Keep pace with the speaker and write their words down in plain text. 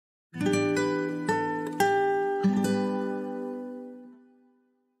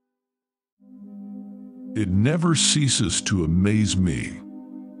It never ceases to amaze me.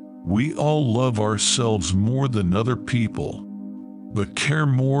 We all love ourselves more than other people, but care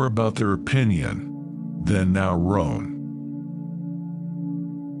more about their opinion than our own.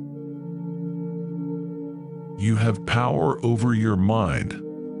 You have power over your mind,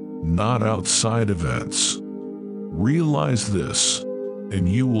 not outside events. Realize this, and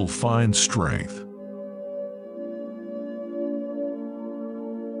you will find strength.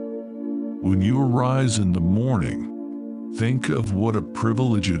 When you arise in the morning, think of what a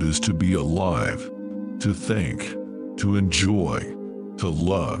privilege it is to be alive, to think, to enjoy, to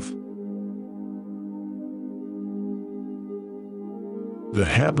love. The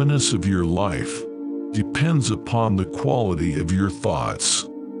happiness of your life depends upon the quality of your thoughts.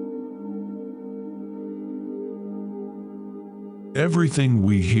 Everything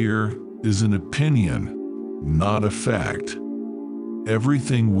we hear is an opinion, not a fact.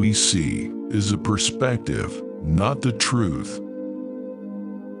 Everything we see is a perspective, not the truth.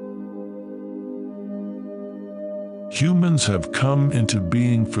 Humans have come into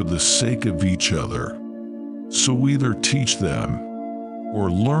being for the sake of each other, so either teach them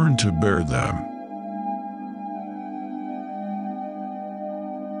or learn to bear them.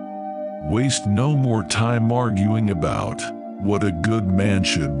 Waste no more time arguing about what a good man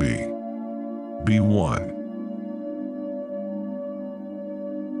should be. Be one.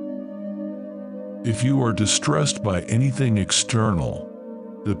 If you are distressed by anything external,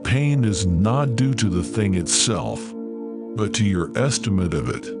 the pain is not due to the thing itself, but to your estimate of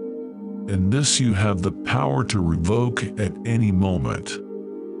it, and this you have the power to revoke at any moment.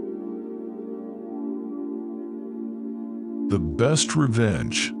 The best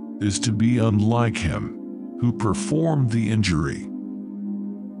revenge is to be unlike him who performed the injury.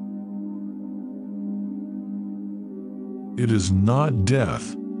 It is not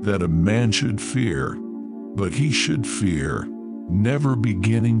death that a man should fear, but he should fear never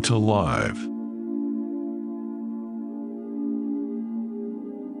beginning to live.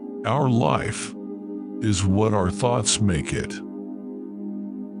 Our life is what our thoughts make it.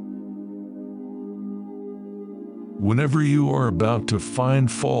 Whenever you are about to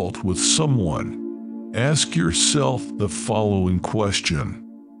find fault with someone, ask yourself the following question: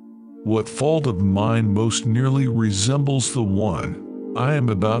 what fault of mine most nearly resembles the one I am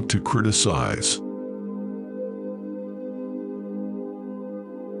about to criticize?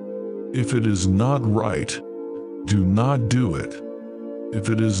 If it is not right, do not do it. If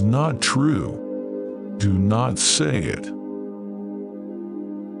it is not true, do not say it.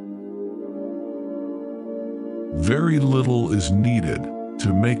 Very little is needed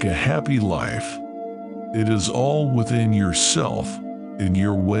to make a happy life. It is all within yourself, in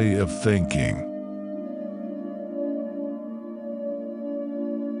your way of thinking.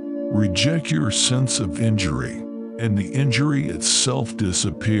 Reject your sense of injury, and the injury itself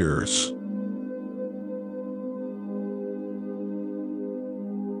disappears.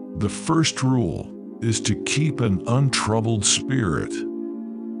 The first rule is to keep an untroubled spirit.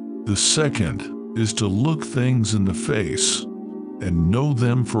 The second is to look things in the face and know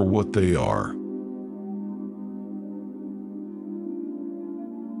them for what they are.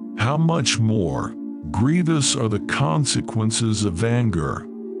 How much more grievous are the consequences of anger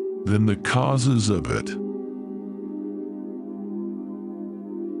than the causes of it?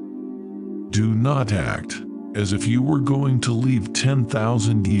 Do not act as if you were going to live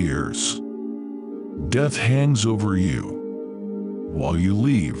 10,000 years. Death hangs over you. While you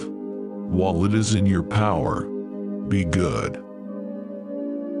leave, while it is in your power, be good.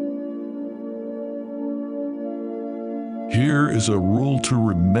 Here is a rule to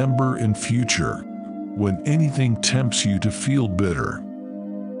remember in future when anything tempts you to feel bitter.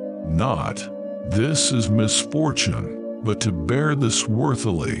 Not, this is misfortune, but to bear this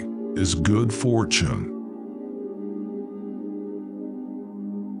worthily is good fortune.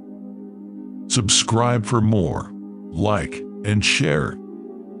 Subscribe for more, like, and share.